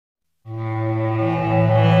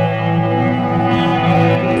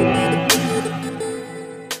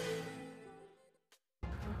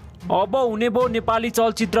अब हुने भो नेपाली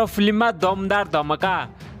चलचित्र फिल्ममा दमदार धमाका।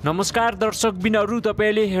 नमस्कार दर्शकबिनहरु,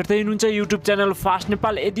 तपाईले हेर्दै हुनुहुन्छ युट्युब च्यानल फास्ट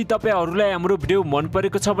नेपाल। यदि तपाईहरुलाई हाम्रो भिडियो मन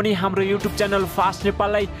परेको छ भने हाम्रो युट्युब च्यानल फास्ट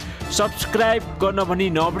नेपाललाई सब्स्क्राइब गर्न पनि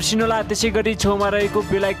नबिर्सिनुहोला। त्यसैगरी छेउमा रहेको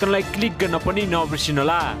बेल आइकनलाई क्लिक गर्न पनि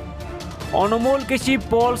नबिर्सिनुहोला। अनमोल केसी,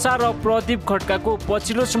 पल्सा र प्रदीप खड्काको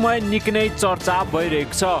पछिल्लो समय निकै नै चर्चा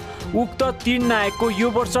भइरहेको छ। उक्त तीन नायकको यो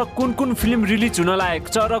वर्ष कुन फिल्म रिलिज हुन लागेको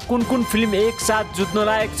छ र कुन फिल्म एक साथ जुट्न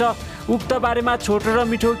लागेको छ, उक्त बारेमा छोटो र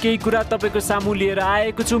मिठो केही कुरा तपाईको सामु लिएर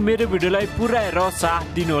आएको छु। मेरो भिडियोलाई पुरा हेरेर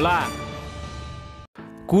साथ दिनुहोला।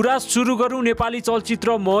 कुरा सुरु गरौँ नेपाली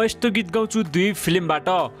चलचित्र म यस्तो गीत गाउँछु 2 फिल्मबाट।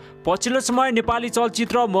 पछिल्लो समय नेपाली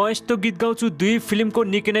चलचित्र म यस्तो गीत गाउँछु 2 फिल्मको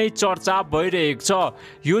निकै नै चर्चा भइरहेको छ।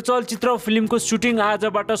 यो चलचित्र फिल्मको सुटिङ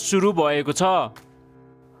आजबाट सुरु भएको छ।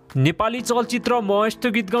 नेपाली चलचित्र म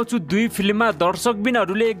यस्तो गीत गाउँछु 2 फिल्ममा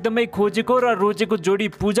दर्शकबिनहरूले एकदमै खोजेको र रोजेको जोडी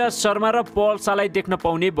पूजा शर्मा र पल्सालाई देख्न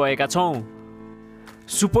पाउने भएका छौं।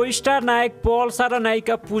 सुपरस्टार नायक पल्सा र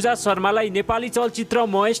नायिका पूजा शर्मालाई नेपाली चलचित्र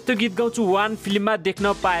म यस्तो गीत गाउँछु 1 फिल्ममा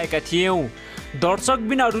देख्न पाएका थियौं।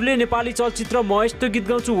 दर्शकबिनहरूले नेपाली चलचित्र म यस्तो गीत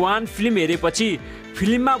गाउँछु 1 फिल्म हेरेपछि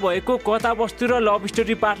फिल्ममा भएको कथावस्तु र लभ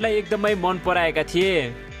स्टोरी पार्टलाई एकदमै मन पराएका थिए।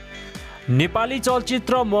 नेपाली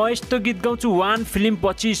चलचित्र म यस्तो गीत गाउँछु 1 फिल्म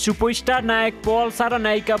पछि सुपरस्टार नायक पल्सा र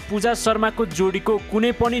नायिका पूजा शर्माको जोडीको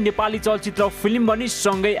कुनै पनि नेपाली चलचित्र फिल्म पनि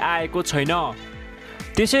सँगै आएको छैन।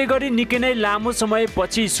 त्यसैगरी निकै नै लामो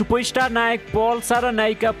समयपछि सुपरस्टार नायक पल्सा र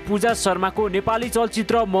नायिका पूजा शर्माको नेपाली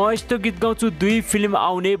चलचित्र म यस्तो गीत गाउँछु 2 फिल्म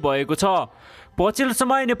आउने भएको छ। पछिल्लो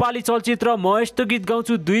समय नेपाली चलचित्र म यस्तो गीत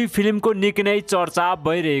गाउँछु 2 फिल्मको निकै नै चर्चा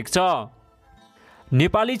भइरहेको छ।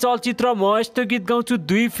 नेपाली चलचित्र म यस्तो गीत गाउँछु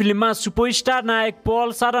 2 फिल्ममा सुपरस्टार नायक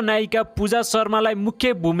पल्सा र नायिका पूजा शर्मालाई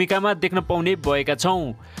मुख्य भूमिकामा देख्न पाउने भएका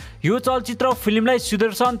छौं। यो चलचित्र फिल्मलाई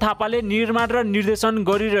सुदर्शन थापाले निर्माण र निर्देशन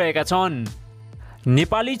गरिरहेका छन्।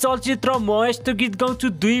 नेपाली चलचित्र म यस्तो गीत गाउँछु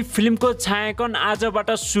 2 फिल्मको छायाङ्कन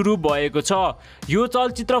आजबाट सुरु भएको छ। यो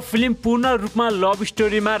चलचित्र फिल्म पूर्ण रूपमा लभ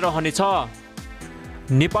स्टोरीमा रहनेछ।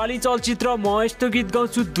 नेपाली चलचित्र म यस्तो गीत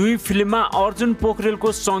गाउँछु 2 फिल्ममा अर्जुन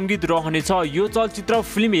पोखरेलको सङ्गीत रहनेछ। यो चलचित्र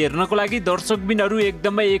फिल्म हेर्नको लागि दर्शकबिनहरू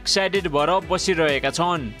एकदमै एक्साइटेड भएर बसिरहेका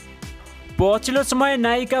छन्। पछिल्लो समय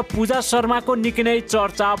नायिका पूजा शर्माको निकै नै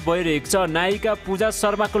चर्चा भइरहेको छ। नायिका पूजा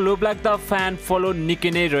शर्माको लोभलाग्दा फ्यान फलो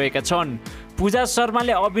निकै नै रहेका छन्। पूजा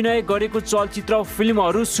शर्माले अभिनय गरेको चलचित्र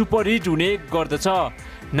फिल्महरू सुपरहिट हुने गर्दछ।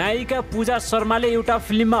 नायिका पूजा शर्माले एउटा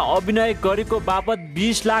फिल्ममा अभिनय गरेको बापत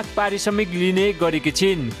 20 लाख पारिश्रमिक लिने गरेकी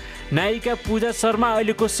छिन्। नायिका पूजा शर्मा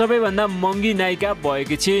अहिलेको सबैभन्दा महँगी नायिका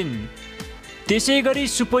भएकी छिन्। त्यसैगरी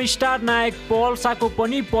सुपरस्टार नायक पल्साको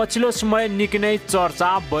पनि पछिल्लो समय निकै नै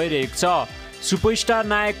चर्चा भइरहेको छ। सुपरस्टार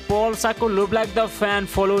नायक पल्साको लोभलाग्दा फ्यान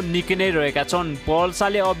फलो निकै नै रहेका छन्।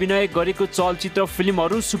 पल्साले अभिनय गरेको चलचित्र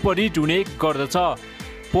फिल्महरू सुपरहिट हुने गर्दछ।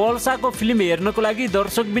 पल्साको फिल्म हेर्नको लागि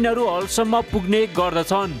दर्शकबिनहरू हलसम्म पुग्ने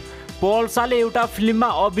गर्दछन्। पल्साले एउटा फिल्ममा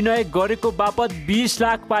अभिनय गरेको बापत 20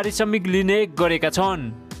 लाख पारिश्रमिक लिने गरेका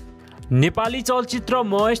छन्। नेपाली चलचित्र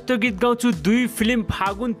म यस्तो गीत गाउँछु 2 फिल्म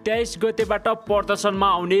फागुन 23 गतेबाट प्रदर्शनमा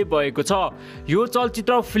आउने भएको छ। यो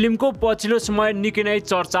चलचित्र फिल्मको पछिल्लो समय निकै नै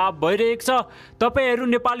चर्चा भइरहेको छ। तपाईहरू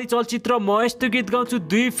नेपाली चलचित्र म यस्तो गीत गाउँछु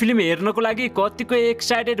 2 फिल्म हेर्नको लागि कतिको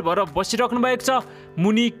एक्साइटेड भएर बसिराख्नु भएको छ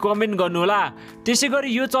मुनि कमेन्ट गर्नुहोला।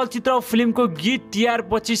 त्यसैगरी यो चलचित्र फिल्मको गीत तिहार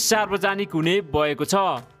पछि सार्वजनिक हुने भएको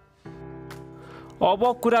छ। अब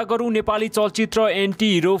कुरा गरौँ नेपाली चलचित्र एन्टी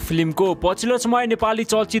हिरो फिल्मको। पछिल्लो समय नेपाली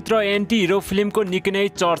चलचित्र एन्टी हिरो फिल्मको निकै नै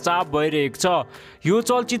चर्चा भइरहेको छ। यो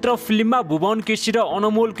चलचित्र फिल्ममा भुवन केसी र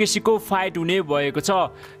अनमोल केसीको फाइट हुने भएको छ।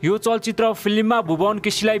 यो चलचित्र फिल्ममा भुवन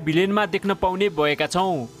केसीलाई भिलेनमा देख्न पाउने भएका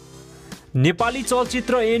छौं। नेपाली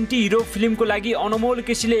चलचित्र एन्टी हिरो फिल्मको लागि अनमोल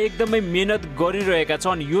केसीले एकदमै मेहनत गरिरहेका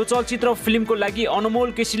छन्। यो चलचित्र फिल्मको लागि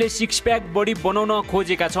अनमोल केसीले 6 प्याक बडी बनाउन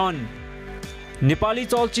खोजेका छन्। नेपाली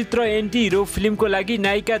चलचित्र एन्टी हिरो फिल्मको लागि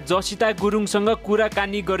नायिका जसिता गुरुङसँग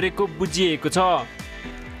कुराकानी गरेको बुझिएको छ।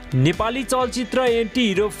 नेपाली चलचित्र एन्टी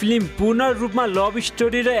हिरो फिल्म पूर्ण रूपमा लभ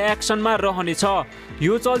स्टोरी र एक्सनमा रहनेछ।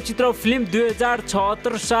 यो चलचित्र फिल्म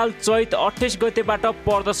 2076 साल चैत 28 गतेबाट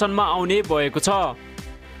प्रदर्शनमा आउने भएको छ।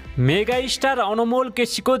 मेगा स्टार अनमोल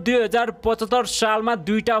केसीको 2075 सालमा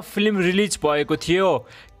 2टा फिल्म रिलिज भएको थियो,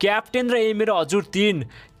 क्याप्टेन र ए मेरो हजुर 3।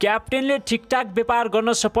 क्याप्टेनले ठिकठाक व्यापार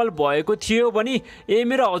गर्न सफल भएको थियो भने ए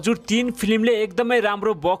मेरो हजुर 3 फिल्मले एकदमै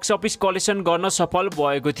राम्रो बक्स अफिस कलेक्सन गर्न सफल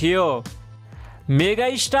भएको थियो। मेगा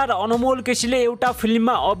स्टार अनमोल केसीले एउटा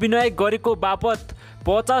फिल्ममा अभिनय गरेको बापत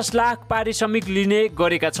 50 लाख पारिश्रमिक लिने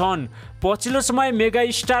गरेका छन्। पछिल्लो समय मेगा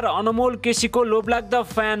स्टार अनमोल केसीको लोभलाग्दा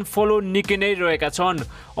फ्यान फलो निकै नै रहेका छन्।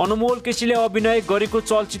 अनमोल केसीले अभिनय गरेको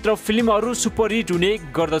चलचित्र फिल्महरू सुपरहिट हुने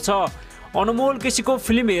गर्दछ। अनमोल केसीको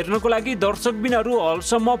फिल्म हेर्नको लागि दर्शकबिनहरू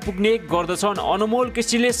हलसम्म पुग्ने गर्दछन्। अनमोल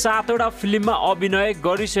केसीले 7 वटा फिल्ममा अभिनय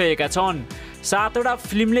गरिसकेका छन्। 7 वटा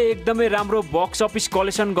फिल्मले एकदमै राम्रो बक्स अफिस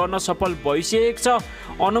कलेक्सन गर्न सफल भइसकेको छ।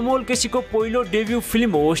 अनमोल केसीको पहिलो डेब्यू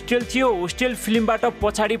फिल्म होस्टेल थियो। होस्टेल फिल्मबाट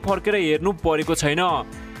पछाडि फर्केर हेर्नु परेको छैन।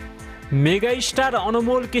 मेगा स्टार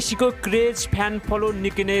अनमोल केसीको क्रेज फ्यान फलो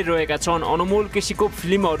निकै नै रहेका छन्। अनमोल केसीको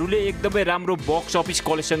फिल्महरूले एकदमै राम्रो बक्स अफिस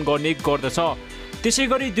कलेक्सन गर्ने गर्दछ।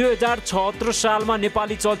 त्यसैगरी 2076 सालमा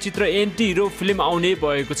नेपाली चलचित्र एन्टी हिरो फिल्म आउने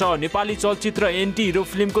भएको छ। नेपाली चलचित्र एन्टी हिरो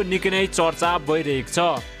फिल्मको निकै नै चर्चा भइरहेको छ।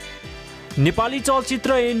 नेपाली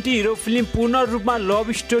चलचित्र एन्टी हिरो फिल्म पूर्ण रूपमा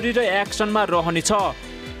लभ स्टोरी र एक्सनमा रहनेछ।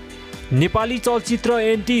 नेपाली चलचित्र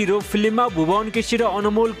एन्टी हिरो फिल्ममा भुवन केसी र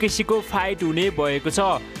अनमोल केसीको फाइट हुने भएको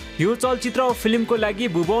छ। यो चलचित्र फिल्मको लागि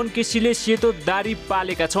भुवन केसीले सेतो दारी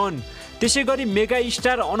पालेका छन्। त्यसैगरी मेगा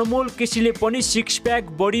स्टार अनमोल केसीले पनि सिक्स प्याक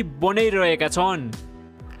बडी बनाइरहेका छन्।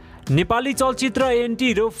 नेपाली चलचित्र एन्टी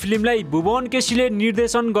हिरो फिल्मलाई भुवन केसीले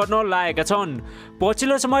निर्देशन गर्न लागेका छन्।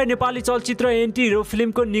 पछिल्लो समय नेपाली चलचित्र एन्टी हिरो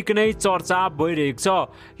फिल्मको निकै नै चर्चा भइरहेको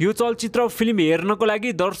छ। यो चलचित्र फिल्म हेर्नको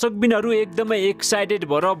लागि दर्शकबिनहरू एकदमै एक्साइटेड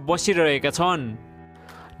भएर बसिरहेका छन्।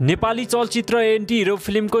 नेपाली चलचित्र एन्टी हिरो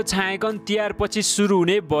फिल्मको छायाङ्कन तिहारपछि सुरु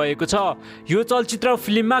हुने भएको छ। यो चलचित्र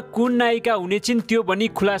फिल्ममा कुन नायिका हुने छिन् त्यो पनि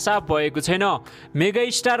खुलासा भएको छैन। मेगा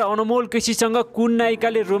स्टार अनमोल केसीसँग कुन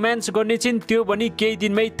नायिकाले रोमान्स गर्ने छिन् त्यो पनि केही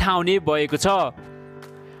दिनमै थाहा हुने भएको छ।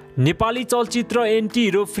 नेपाली चलचित्र एन्टी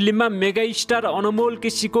हिरो फिल्ममा मेगा स्टार अनमोल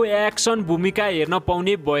केसीको एक्सन भूमिका हेर्न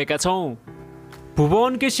पाउने भएका छौँ।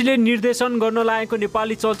 भुवन केसीले निर्देशन गर्न लागेको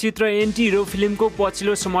नेपाली चलचित्र एन्टी हिरो फिल्मको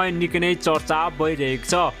पछिल्लो समय निकै नै चर्चा भइरहेको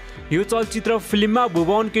छ। यो चलचित्र फिल्ममा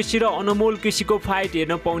भुवन केसी र अनमोल केसीको फाइट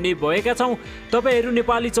हेर्न पाउने भएका छौँ। तपाईहरू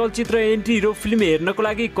नेपाली चलचित्र एन्टी हिरो फिल्म हेर्नको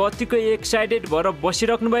लागि कतिको एक्साइटेड भएर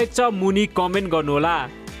बसिराख्नु भएको छ मुनि कमेन्ट गर्नुहोला।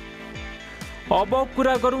 अब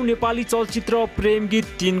कुरा गरौँ नेपाली चलचित्र प्रेम गीत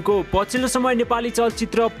 3 को। पछिल्लो समय नेपाली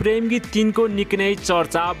चलचित्र प्रेम गीत 3 को निकै नै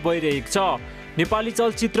चर्चा भइरहेको छ। नेपाली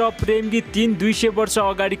चलचित्र प्रेम गीत 3 200 वर्ष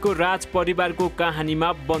अगाडिको राज परिवारको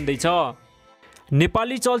कहानीमा बन्दैछ।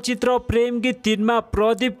 नेपाली चलचित्र प्रेम गीत 3 मा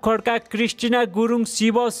प्रदीप खड्का, क्रिस्टिना गुरुङ,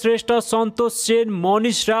 शिव श्रेष्ठ, सन्तोष सेन,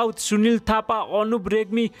 मनिष राउत, सुनिल थापा, अनुप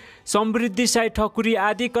रेग्मी, समृद्धि साई ठकुरी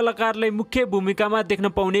आदि कलाकारलाई मुख्य भूमिकामा देख्न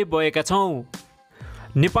पाउने भएका छौँ।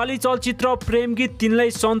 नेपाली चलचित्र प्रेम गीत 3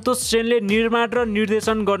 लाई सन्तोष सेनले निर्माण र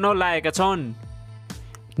निर्देशन गर्न लागेका छन्।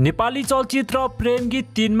 नेपाली चलचित्र प्रेम गीत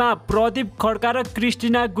 3 मा प्रदीप खड्का र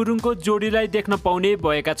क्रिस्टिना गुरुङको जोडीलाई देख्न पाउने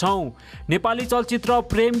भएका छौँ। नेपाली चलचित्र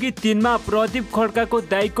प्रेम गीत 3 मा प्रदीप खड्काको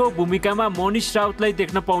दाइको भूमिकामा मनिष राउतलाई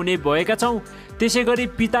देख्न पाउने भएका छौँ। त्यसैगरी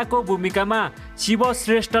पिताको भूमिकामा शिव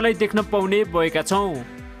श्रेष्ठलाई देख्न पाउने भएका छौँ।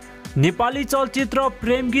 नेपाली चलचित्र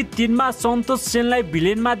प्रेम गीत 3 मा सन्तोष सेनलाई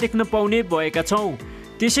भिलेनमा देख्न पाउने भएका छौँ।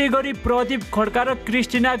 त्यसैगरी प्रदीप खड्का र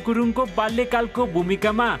क्रिस्टिना गुरुङको बाल्यकालको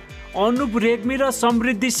भूमिकामा अनुप रेग्मी र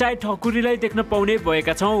समृद्धि साई ठकुरीलाई देख्न पाउने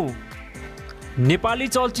भएका छौँ। नेपाली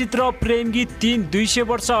चलचित्र प्रेम गीत 3 200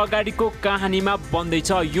 वर्ष अगाडिको कहानीमा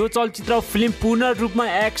बन्दैछ। यो चलचित्र फिल्म पूर्ण रूपमा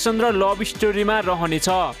एक्सन र लभ स्टोरीमा रहनेछ।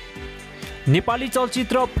 नेपाली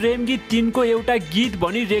चलचित्र प्रेम गीत 3 को एउटा गीत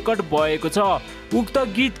भनी रेकर्ड भएको छ। उक्त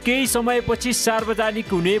गीत केही समयपछि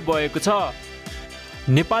सार्वजनिक हुने भएको छ।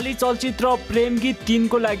 नेपाली चलचित्र प्रेम गीत 3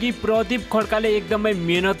 को लागि प्रदीप खड्काले एकदमै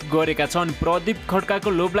मेहनत गरेका छन्। प्रदीप खड्काको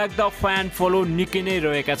लोभलाग्दो फ्यान फलो निकै नै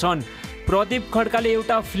रहेका छन्। प्रदीप खड्काले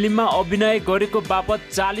एउटा फिल्ममा अभिनय गरेको बापत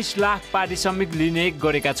 40 लाख पारिश्रमिक लिने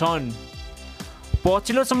गरेका छन्।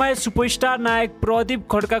 पछिल्लो समय सुपरस्टार नायक प्रदीप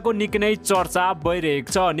खड्काको निकै नै चर्चा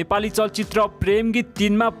भइरहेको छ। नेपाली चलचित्र प्रेम गीत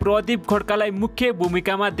 3 मा प्रदीप खड्कालाई मुख्य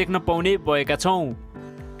भूमिकामा देख्न पाउने भएका छौँ।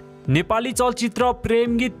 नेपाली चलचित्र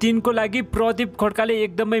प्रेम गीत 3 को लागि प्रदीप खड्काले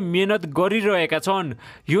एकदमै मेहनत गरिरहेका छन्।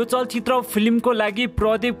 यो चलचित्र फिल्मको लागि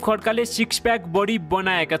प्रदीप खड्काले सिक्स प्याक बडी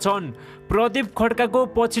बनाएका छन्। प्रदीप खड्काको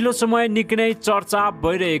पछिल्लो समय निकै नै चर्चा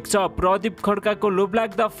भइरहेको छ। प्रदीप खड्काको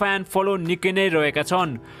लोभलाग्दो फ्यान फलो निकै नै रहेका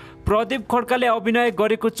छन्। प्रदीप खड्काले अभिनय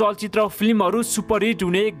गरेको चलचित्र फिल्महरू सुपरहिट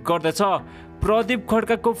हुने गर्दछ। प्रदीप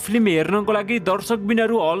खड्काको फिल्म हेर्नको लागि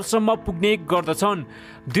दर्शकबिनहरू हलसम्म पुग्ने गर्दछन्।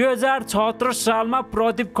 2076 सालमा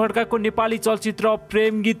प्रदीप खड्काको नेपाली चलचित्र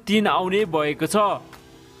प्रेम गीत 3 आउने भएको छ।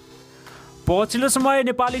 पछिल्लो समय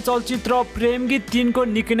नेपाली चलचित्र प्रेम गीत 3 को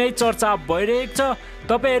निकै नै चर्चा भइरहेको छ।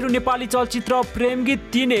 तपाईहरू नेपाली चलचित्र प्रेम गीत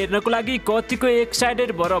 3 हेर्नको लागि कतिको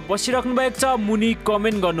एक्साइटेड भएर बसिराख्नु भएको छ मुनि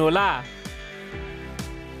कमेन्ट गर्नुहोला।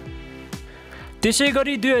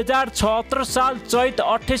 त्यसैगरी 2076 साल चैत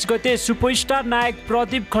 28 गते सुपरस्टार नायक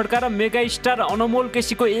प्रदीप खड्का र मेगा स्टार अनमोल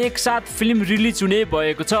केसीको एकसाथ फिल्म रिलिज हुने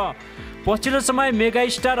भएको छ। पछिल्लो समय मेगा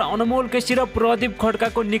स्टार अनमोल केसी र प्रदीप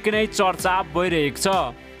खड्काको निकै नै चर्चा भइरहेको छ।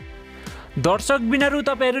 दर्शक बिनारू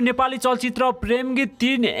तपाईहरु नेपाली चलचित्र प्रेम गीत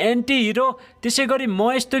 3 एन्टी हिरो त्यसैगरी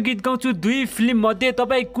म यस्तो गीत गाउँछु 2 फिल्म मध्ये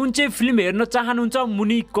तपाई कुन चाहिँ फिल्म हेर्न चाहनुहुन्छ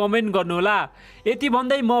मुनि कमेन्ट गर्नुहोला। यति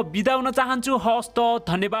भन्दै म बिदा हुन चाहन्छु। हस्त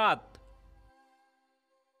धन्यवाद।